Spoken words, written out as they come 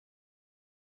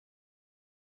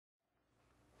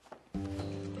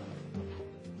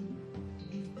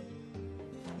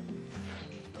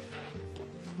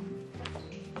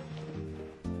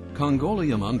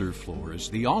Congolium UnderFlor is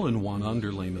the all-in-one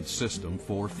underlayment system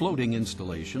for floating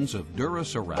installations of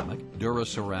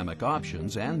Duraceramic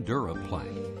options, and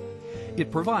DuraPlank.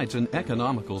 It provides an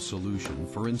economical solution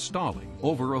for installing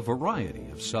over a variety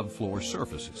of subfloor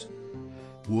surfaces.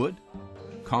 Wood,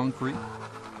 concrete.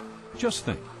 Just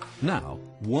think, now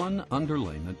one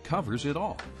underlayment covers it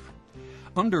all.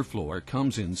 UnderFlor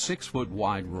comes in 6-foot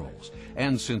wide rolls,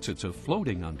 and since it's a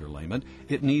floating underlayment,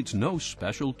 it needs no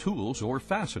special tools or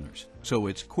fasteners, so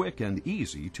it's quick and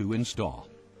easy to install.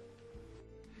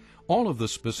 All of the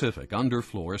specific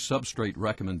UnderFlor substrate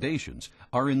recommendations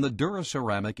are in the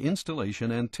Duraceramic Installation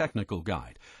and Technical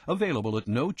Guide, available at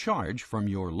no charge from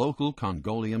your local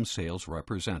Congolium sales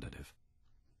representative.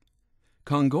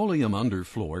 Congolium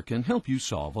UnderFlor can help you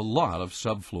solve a lot of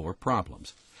subfloor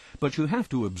problems, but you have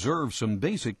to observe some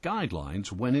basic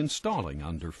guidelines when installing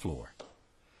UnderFlor.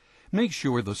 Make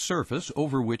sure the surface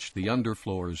over which the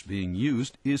UnderFlor is being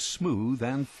used is smooth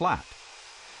and flat.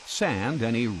 Sand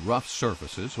any rough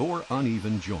surfaces or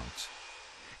uneven joints.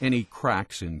 Any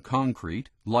cracks in concrete,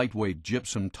 lightweight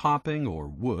gypsum topping or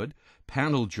wood,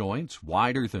 panel joints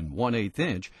wider than 1/8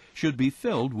 inch should be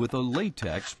filled with a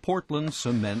latex Portland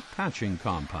cement patching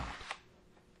compound.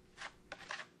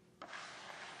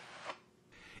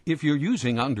 If you're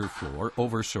using UnderFlor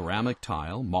over ceramic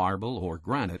tile, marble, or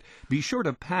granite, be sure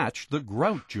to patch the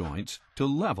grout joints to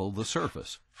level the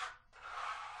surface.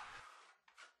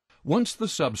 Once the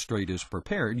substrate is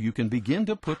prepared, you can begin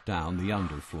to put down the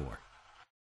UnderFlor.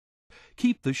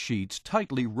 Keep the sheets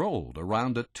tightly rolled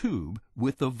around a tube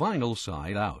with the vinyl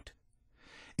side out.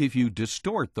 If you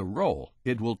distort the roll,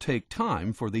 it will take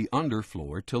time for the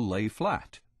UnderFlor to lay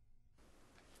flat.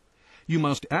 You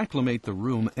must acclimate the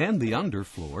room and the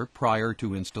UnderFlor prior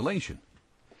to installation.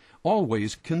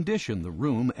 Always condition the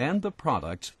room and the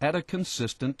products at a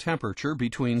consistent temperature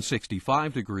between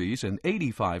 65 degrees and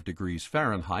 85 degrees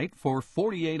Fahrenheit for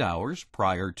 48 hours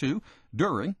prior to,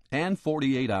 during, and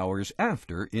 48 hours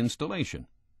after installation.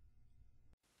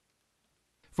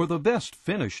 For the best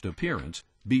finished appearance,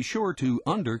 be sure to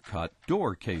undercut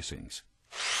door casings.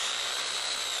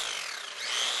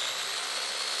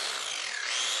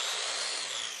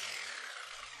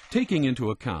 Taking into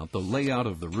account the layout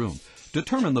of the room,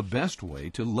 determine the best way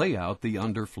to lay out the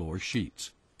UnderFlor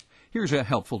sheets. Here's a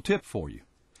helpful tip for you.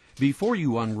 Before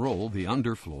you unroll the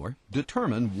UnderFlor,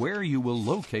 determine where you will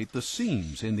locate the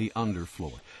seams in the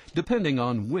UnderFlor, depending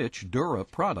on which Dura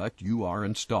product you are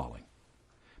installing.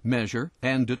 Measure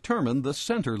and determine the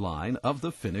center line of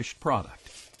the finished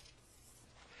product.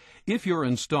 If you're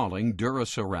installing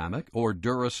Duraceramic or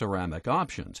Duraceramic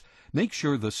options, make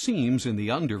sure the seams in the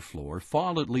UnderFlor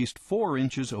fall at least 4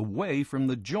 inches away from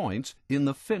the joints in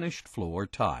the finished floor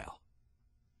tile.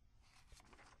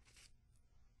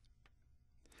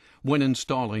 When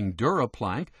installing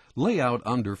DuraPlank, lay out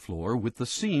UnderFlor with the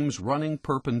seams running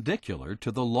perpendicular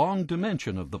to the long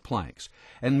dimension of the planks,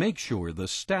 and make sure the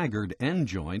staggered end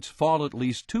joints fall at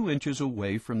least 2 inches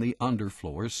away from the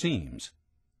UnderFlor seams.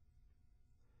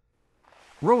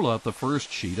 Roll out the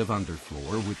first sheet of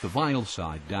UnderFlor with the vinyl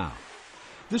side down.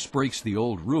 This breaks the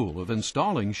old rule of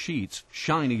installing sheets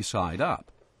shiny side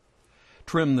up.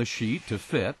 Trim the sheet to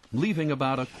fit, leaving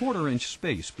about a 1/4 inch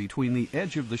space between the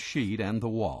edge of the sheet and the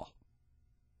wall.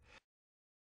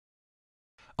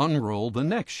 Unroll the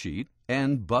next sheet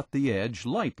and butt the edge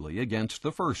lightly against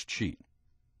the first sheet.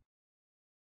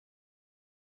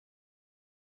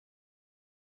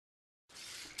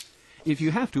 If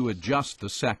you have to adjust the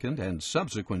second and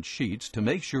subsequent sheets to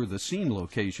make sure the seam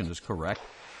location is correct,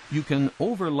 you can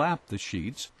overlap the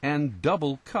sheets and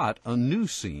double cut a new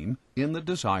seam in the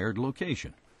desired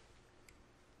location.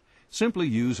 Simply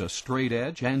use a straight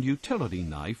edge and utility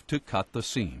knife to cut the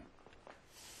seam.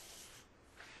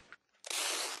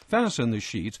 Fasten the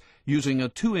sheets using a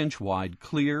 2-inch wide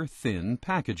clear, thin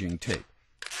packaging tape.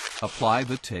 Apply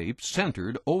the tape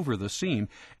centered over the seam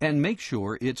and make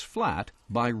sure it's flat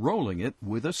by rolling it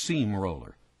with a seam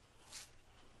roller.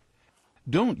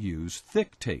 Don't use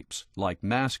thick tapes like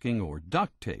masking or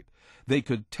duct tape. They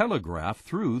could telegraph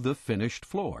through the finished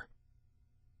floor.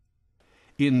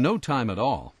 In no time at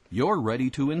all, you're ready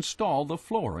to install the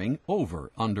flooring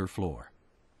over UnderFlor.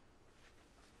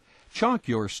 Chalk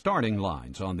your starting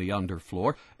lines on the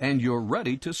UnderFlor and you're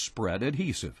ready to spread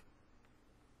adhesive.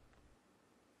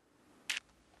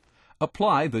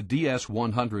 Apply the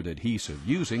DS100 adhesive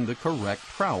using the correct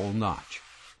trowel notch.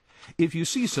 If you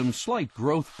see some slight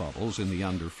growth bubbles in the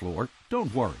UnderFlor,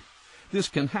 don't worry. This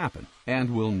can happen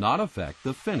and will not affect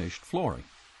the finished flooring.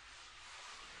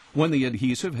 When the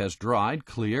adhesive has dried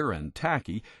clear and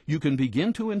tacky, you can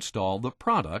begin to install the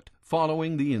product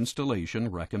following the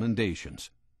installation recommendations.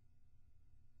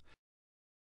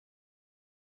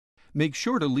 Make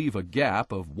sure to leave a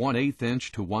gap of 1/8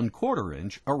 inch to 1/4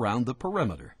 inch around the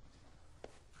perimeter.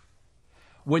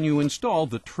 When you install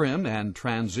the trim and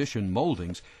transition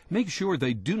moldings, make sure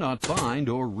they do not bind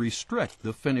or restrict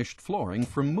the finished flooring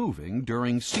from moving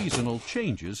during seasonal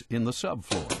changes in the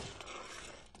subfloor.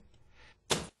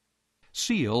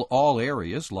 Seal all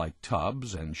areas like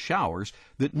tubs and showers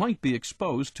that might be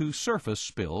exposed to surface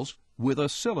spills with a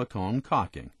silicone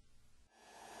caulking.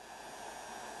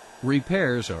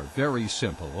 Repairs are very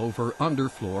simple over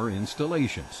underfloor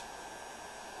installations.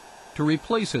 To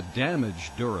replace a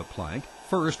damaged DuraPlank,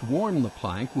 first warm the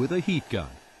plank with a heat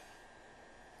gun.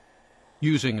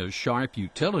 Using a sharp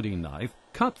utility knife,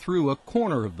 cut through a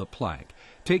corner of the plank,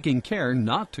 taking care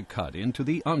not to cut into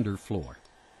the underfloor.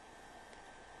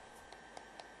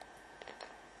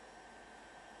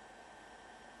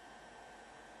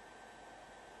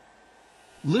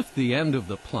 Lift the end of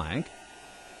the plank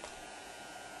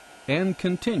and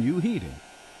continue heating.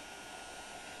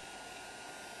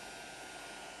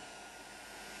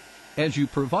 As you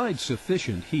provide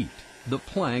sufficient heat, the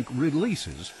plank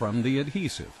releases from the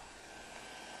adhesive.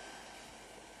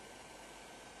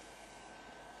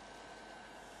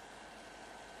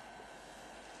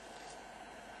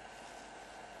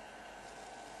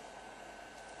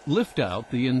 Lift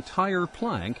out the entire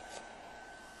plank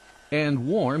and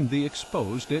warm the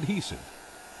exposed adhesive.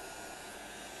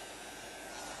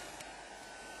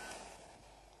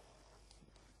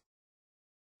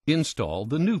 Install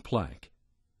the new plank.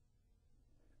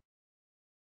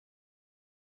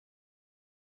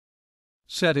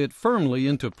 Set it firmly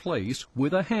into place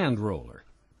with a hand roller.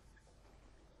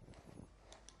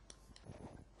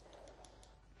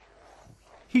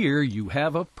 Here you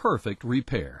have a perfect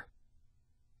repair.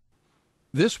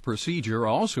 This procedure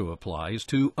also applies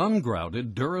to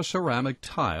ungrouted duraceramic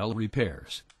tile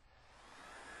repairs.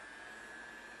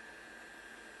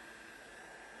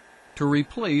 To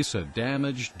replace a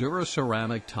damaged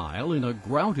duraceramic tile in a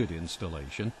grouted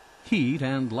installation, heat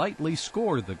and lightly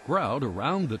score the grout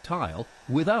around the tile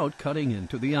without cutting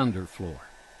into the underfloor.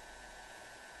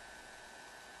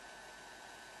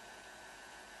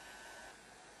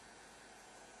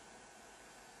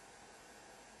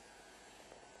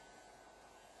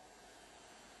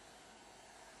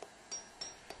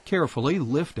 Carefully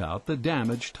lift out the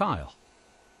damaged tile.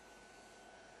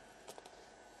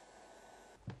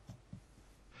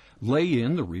 Lay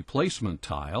in the replacement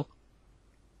tile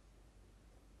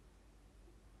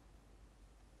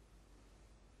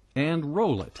and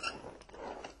roll it.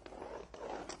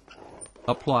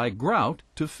 Apply grout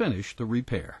to finish the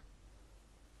repair.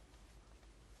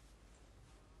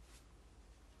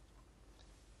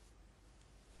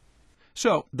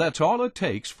 So that's all it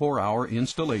takes for our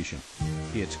installation.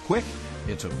 It's quick,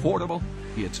 it's affordable,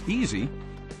 it's easy,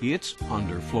 it's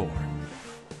UnderFlor.